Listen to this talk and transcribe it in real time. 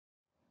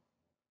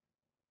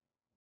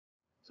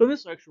So in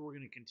this lecture, we're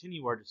going to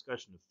continue our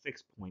discussion of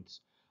fixed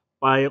points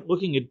by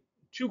looking at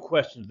two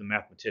questions the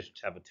mathematicians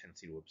have a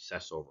tendency to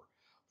obsess over.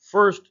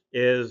 First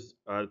is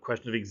the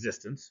question of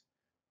existence.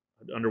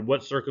 Under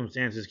what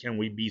circumstances can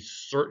we be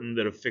certain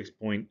that a fixed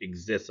point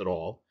exists at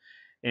all?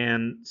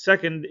 And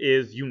second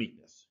is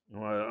uniqueness.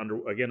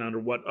 Under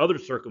what other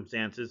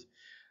circumstances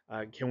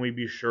can we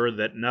be sure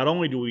that not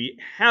only do we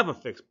have a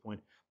fixed point,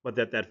 but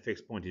that that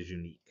fixed point is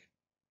unique?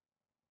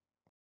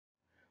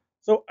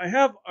 So I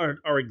have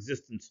our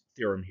existence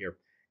theorem here.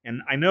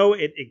 And I know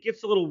it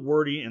gets a little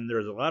wordy, and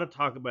there's a lot of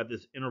talk about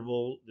this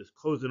interval, this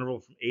closed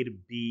interval from A to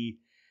B.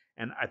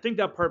 And I think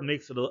that part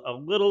makes it a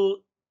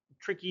little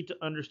tricky to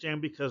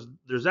understand because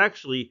there's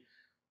actually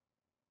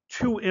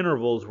two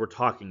intervals we're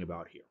talking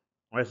about here.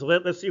 All right, so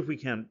let's see if we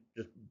can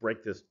just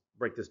break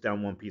this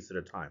down one piece at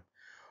a time.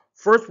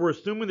 First, we're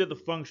assuming that the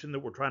function that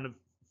we're trying to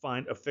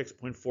find a fixed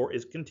point for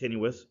is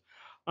continuous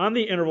on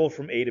the interval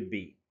from A to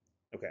B.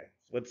 Okay,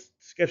 so let's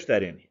sketch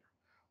that in here.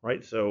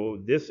 Right, so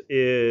this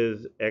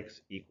is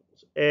x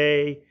equals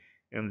a,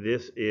 and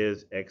this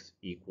is x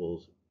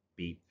equals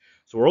b.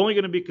 So we're only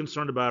going to be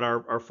concerned about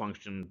our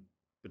function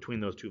between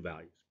those two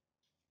values.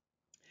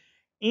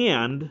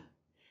 And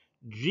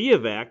g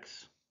of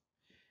x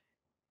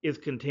is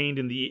contained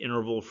in the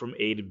interval from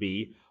a to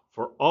b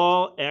for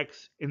all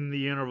x in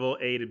the interval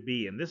a to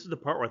b. And this is the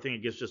part where I think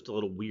it gets just a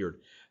little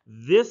weird.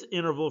 This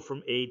interval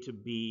from a to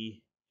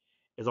b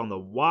is on the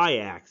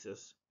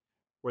y-axis,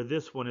 where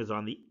this one is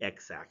on the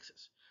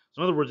x-axis.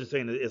 So in other words, it's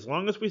saying that as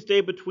long as we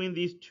stay between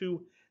these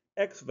two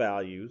x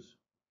values,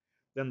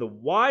 then the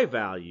y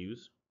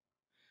values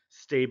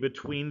stay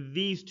between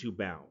these two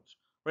bounds.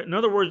 Right? In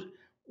other words,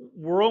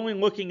 we're only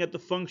looking at the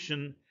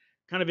function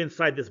kind of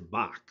inside this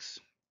box.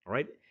 All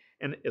right?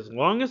 And as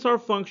long as our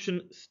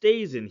function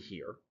stays in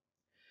here,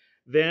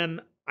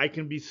 then I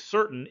can be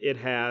certain it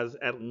has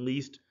at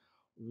least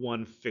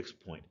one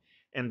fixed point.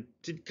 And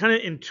to kind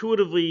of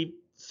intuitively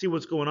see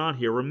what's going on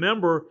here,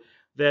 remember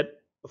that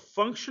a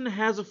function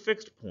has a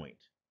fixed point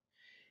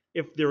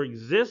if there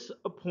exists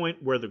a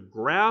point where the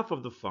graph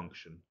of the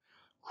function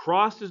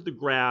crosses the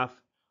graph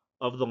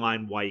of the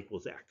line y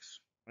equals x.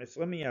 Right,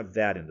 so let me add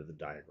that into the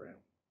diagram.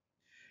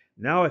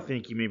 Now I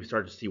think you maybe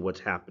start to see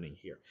what's happening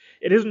here.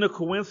 It isn't a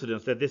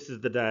coincidence that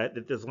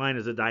this line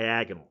is a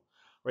diagonal.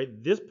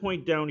 Right? This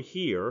point down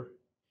here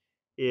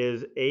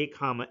is a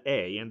comma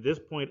a, and this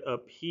point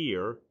up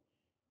here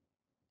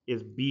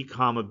is b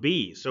comma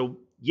b. So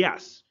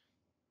yes,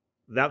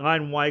 that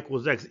line y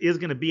equals x is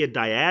going to be a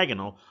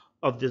diagonal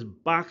of this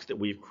box that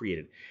we've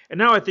created. And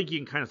now I think you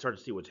can kind of start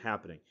to see what's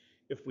happening.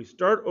 If we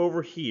start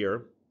over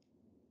here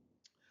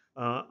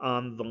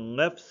on the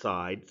left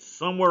side,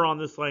 somewhere on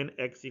this line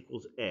x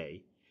equals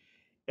a,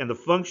 and the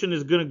function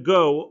is going to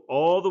go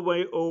all the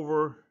way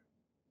over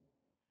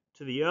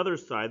to the other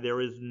side,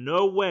 there is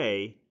no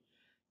way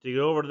to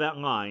get over to that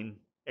line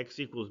x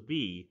equals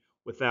b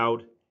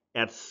without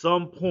at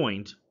some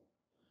point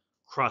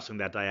crossing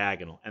that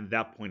diagonal, and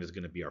that point is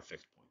going to be our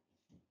fixed point.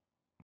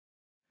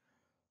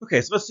 Okay,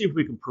 so let's see if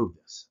we can prove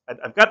this.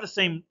 I've got the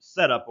same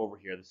setup over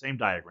here, the same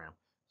diagram.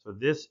 So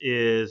this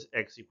is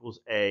x equals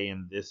a,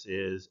 and this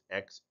is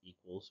x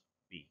equals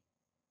b.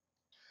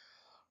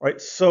 All right,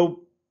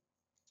 so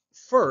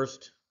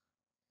first,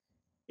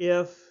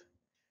 if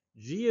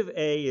g of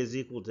a is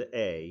equal to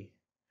a,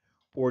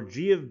 or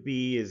g of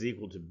b is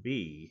equal to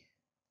b,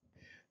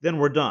 then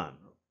we're done.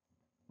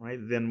 Right?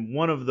 Then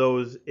one of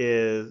those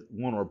is,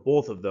 one or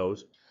both of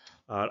those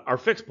are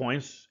fixed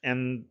points,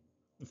 and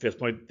the fixed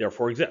point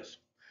therefore exists.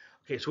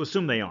 Okay, so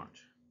assume they aren't.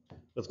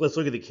 Let's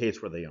look at the case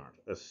where they aren't.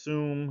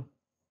 Assume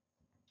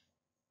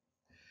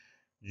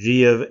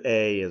g of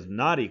a is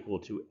not equal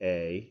to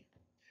a,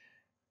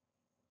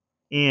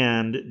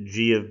 and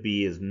g of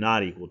b is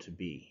not equal to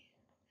b.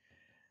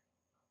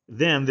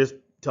 Then this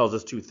tells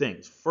us two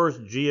things.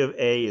 First, g of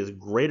a is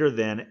greater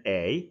than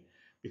a,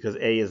 because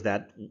a is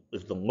the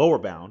lower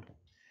bound,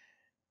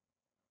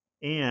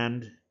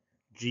 and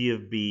g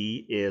of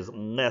b is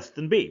less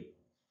than b,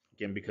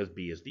 again, because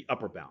b is the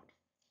upper bound.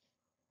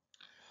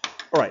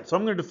 All right, so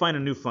I'm going to define a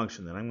new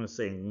function then. I'm going to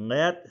say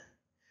let,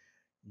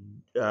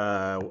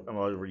 I'm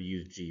already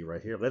used g right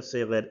here. Let's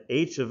say let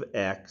h of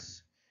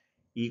x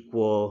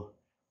equal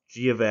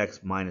g of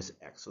x minus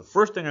x. So the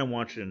first thing I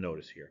want you to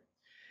notice here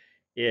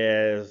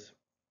is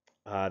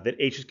that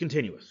h is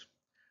continuous,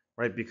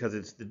 right? Because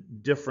it's the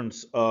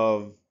difference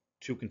of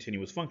two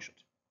continuous functions.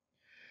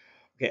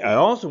 Okay, I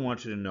also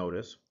want you to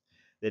notice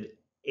that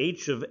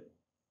h of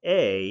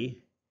a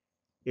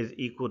is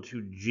equal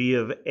to g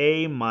of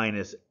a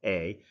minus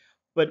a,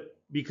 but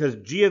because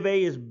g of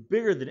a is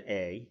bigger than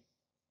a,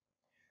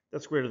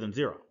 that's greater than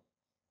 0.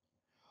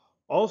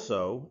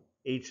 Also,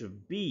 h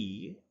of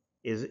b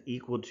is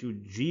equal to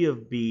g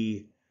of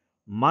b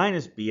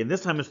minus b, and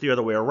this time it's the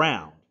other way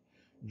around.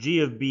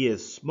 G of b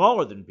is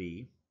smaller than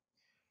b,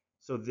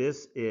 so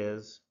this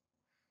is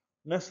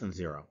less than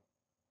 0. All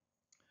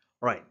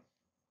right,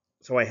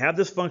 so I have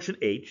this function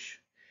h,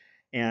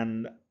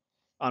 and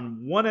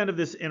on one end of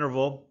this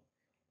interval,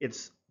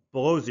 it's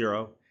below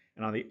 0,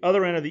 and on the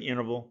other end of the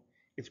interval,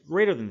 it's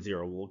greater than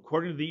 0. Well,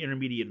 according to the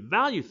intermediate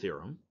value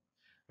theorem,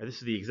 this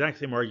is the exact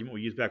same argument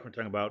we used back when we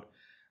were talking about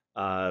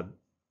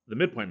the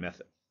midpoint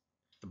method,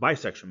 the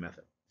bisection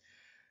method.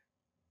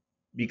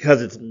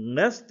 Because it's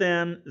less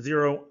than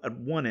 0 at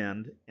one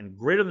end and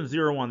greater than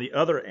 0 on the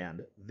other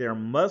end, there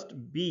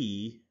must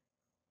be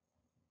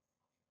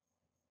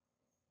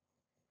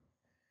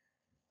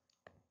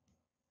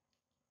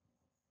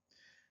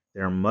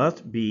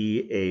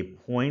a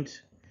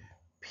point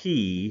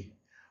P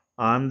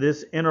on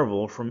this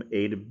interval from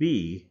A to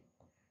B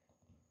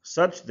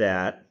such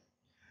that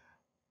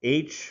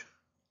h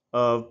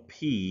of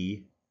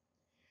P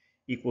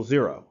equals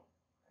 0.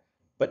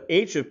 But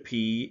h of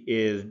P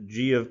is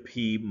g of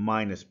P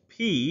minus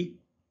P.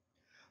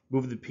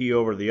 Move the P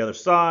over to the other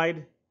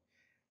side.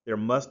 There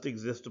must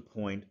exist a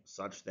point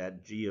such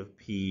that g of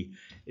P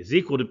is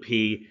equal to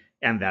P,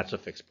 and that's a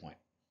fixed point.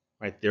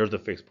 Right? There's the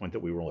fixed point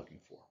that we were looking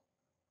for.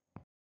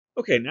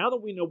 Okay, now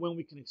that we know when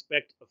we can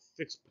expect a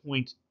fixed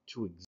point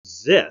to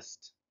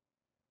exist,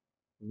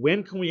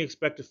 when can we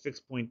expect a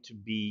fixed point to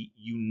be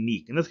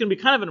unique? And that's going to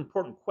be kind of an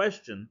important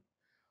question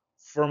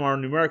from our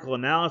numerical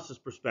analysis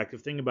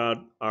perspective. Think about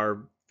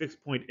our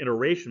fixed point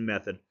iteration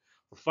method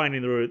for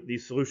finding the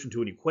solution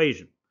to an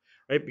equation,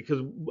 right?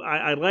 Because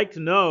I like to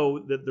know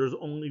that there's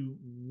only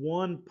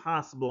one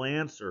possible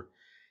answer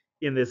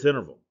in this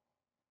interval.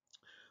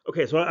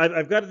 Okay, so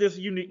I've got this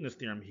uniqueness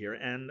theorem here,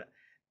 and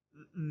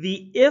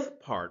the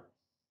if part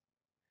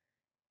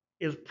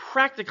is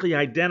practically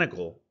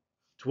identical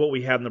to what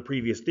we had in the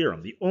previous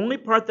theorem. The only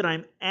part that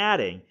I'm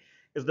adding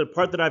is the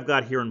part that I've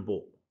got here in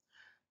bold.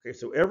 Okay,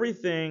 so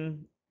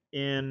everything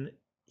in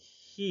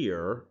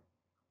here,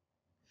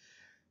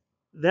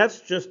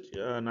 that's just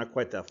not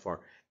quite that far.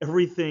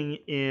 Everything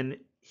in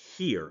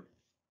here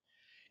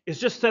is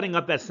just setting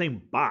up that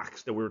same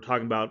box that we were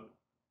talking about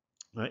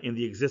in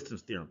the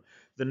existence theorem.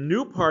 The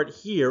new part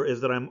here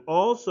is that I'm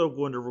also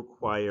going to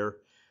require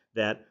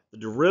that the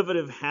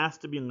derivative has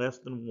to be less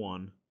than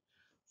 1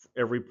 for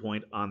every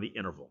point on the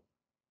interval.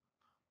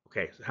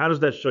 Okay, so how does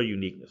that show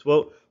uniqueness?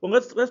 Well,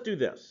 let's do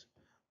this.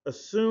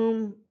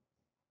 Assume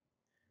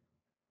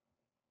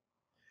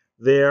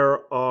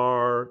there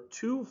are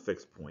 2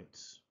 fixed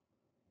points,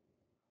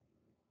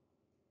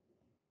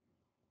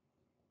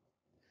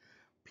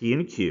 P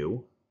and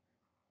Q,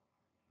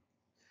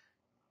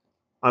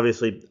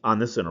 obviously on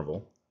this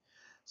interval,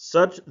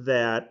 such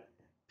that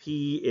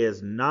P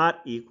is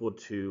not equal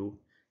to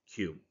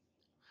Q.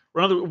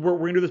 We're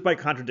going to do this by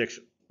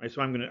contradiction, right?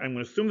 So I'm going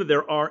to assume that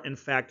there are, in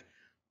fact,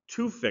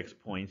 2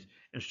 fixed points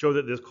and show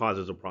that this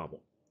causes a problem.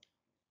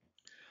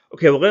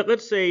 Okay, well,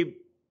 let's say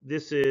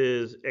this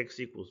is x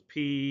equals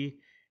P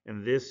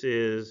and this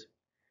is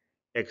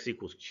x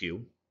equals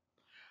Q.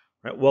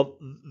 Right? Well,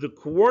 the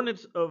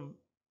coordinates of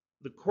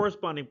the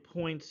corresponding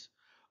points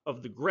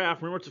of the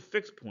graph, remember it's a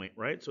fixed point,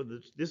 right? So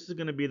this is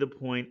going to be the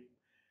point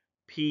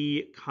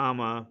P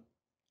comma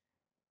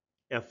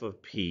f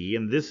of P,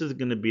 and this is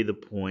going to be the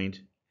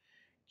point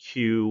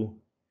Q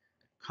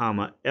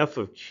comma f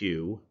of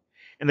Q.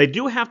 And they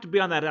do have to be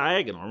on that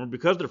diagonal. Remember,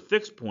 because they're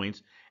fixed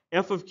points,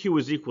 f of Q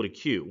is equal to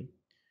Q.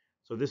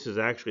 So this is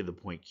actually the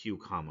point Q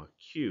comma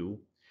Q.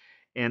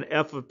 And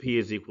f of P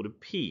is equal to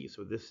P.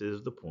 So this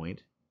is the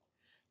point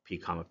P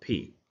comma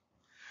P.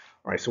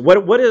 All right, so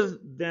what's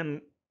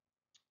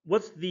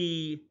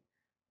the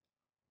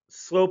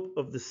slope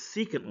of the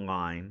secant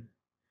line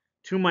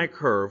to my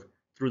curve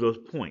through those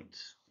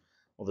points?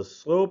 Well, the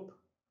slope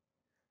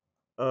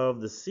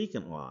of the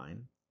secant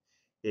line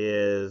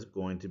is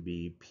going to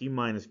be P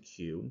minus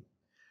Q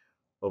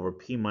over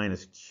P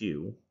minus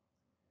Q,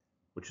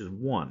 which is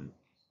 1.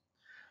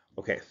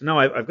 Okay, so now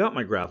I've got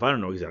my graph. I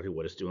don't know exactly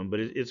what it's doing, but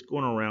it's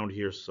going around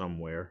here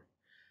somewhere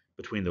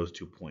between those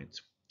 2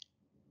 points.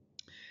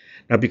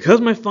 Now, because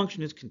my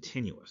function is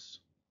continuous,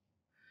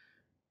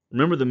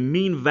 remember the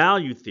mean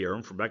value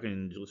theorem from back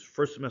in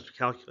first semester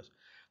calculus.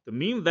 The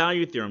mean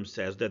value theorem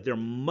says that there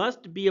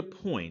must be a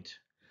point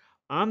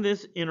on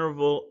this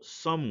interval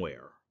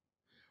somewhere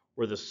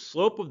where the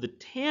slope of the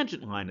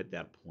tangent line at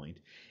that point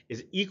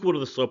is equal to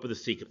the slope of the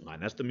secant line.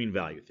 That's the mean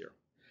value theorem.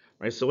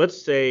 Right? So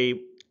let's say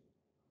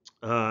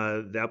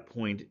that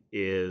point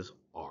is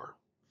R.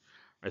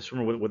 Right, so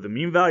remember what the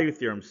mean value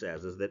theorem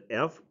says is that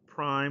f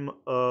prime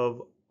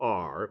of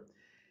R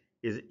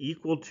is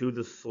equal to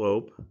the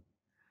slope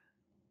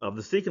of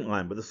the secant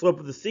line. But the slope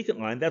of the secant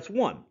line, that's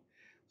 1.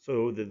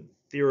 So the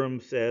theorem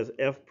says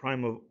f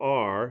prime of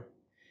R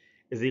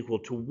is equal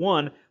to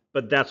 1,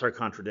 but that's our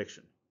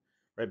contradiction.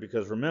 Right?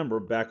 Because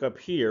remember, back up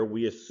here,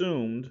 we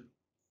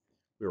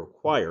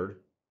required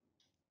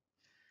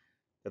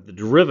that the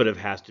derivative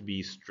has to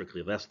be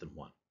strictly less than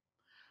 1.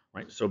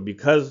 Right? So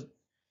because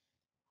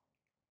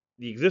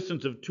the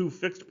existence of 2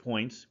 fixed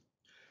points,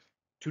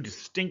 2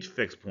 distinct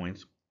fixed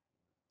points,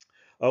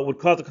 would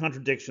cause a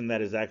contradiction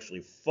that is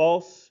actually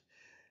false.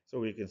 So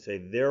we can say,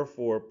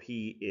 therefore,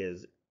 P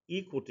is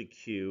equal to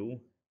Q,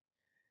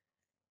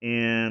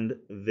 and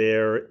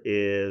there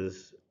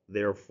is,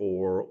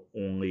 therefore,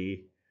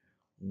 only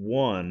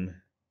 1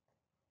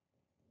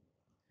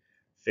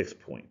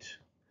 fixed point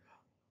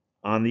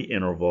on the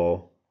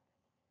interval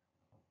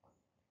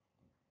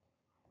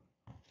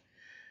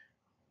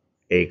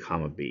A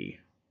comma B.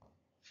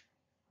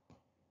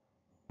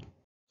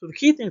 So the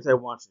key things I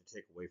want you to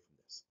take away from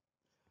this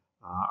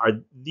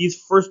are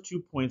these first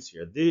 2 points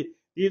here. This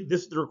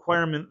is the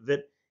requirement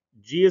that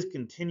G is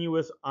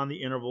continuous on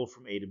the interval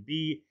from A to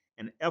B,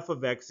 and f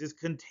of x is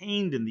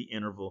contained in the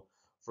interval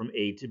from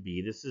A to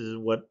B. This is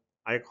what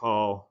I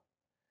call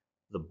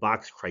the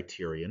box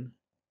criterion.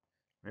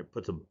 Right?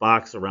 Puts a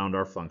box around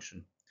our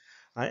function.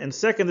 And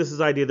second, this is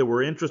the idea that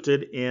we're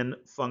interested in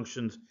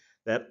functions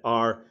that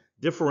are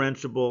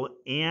differentiable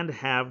and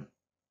have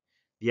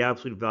the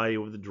absolute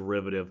value of the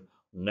derivative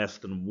less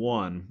than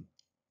 1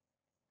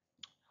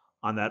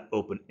 on that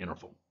open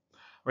interval.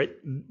 Right?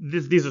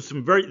 These are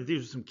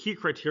some key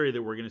criteria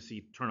that we're going to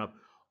see turn up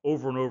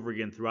over and over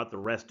again throughout the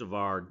rest of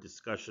our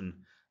discussion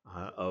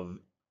of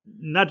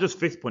not just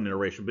fixed point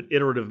iteration, but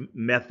iterative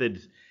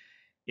methods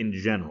in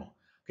general.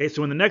 Okay,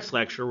 so in the next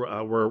lecture,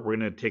 we're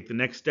going to take the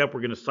next step.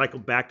 We're going to cycle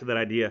back to that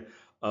idea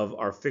of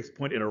our fixed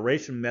point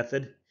iteration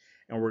method,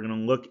 and we're going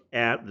to look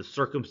at the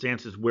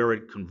circumstances where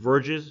it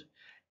converges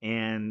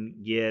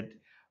and get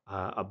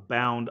a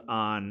bound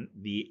on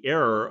the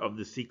error of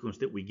the sequence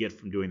that we get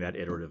from doing that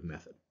iterative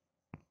method.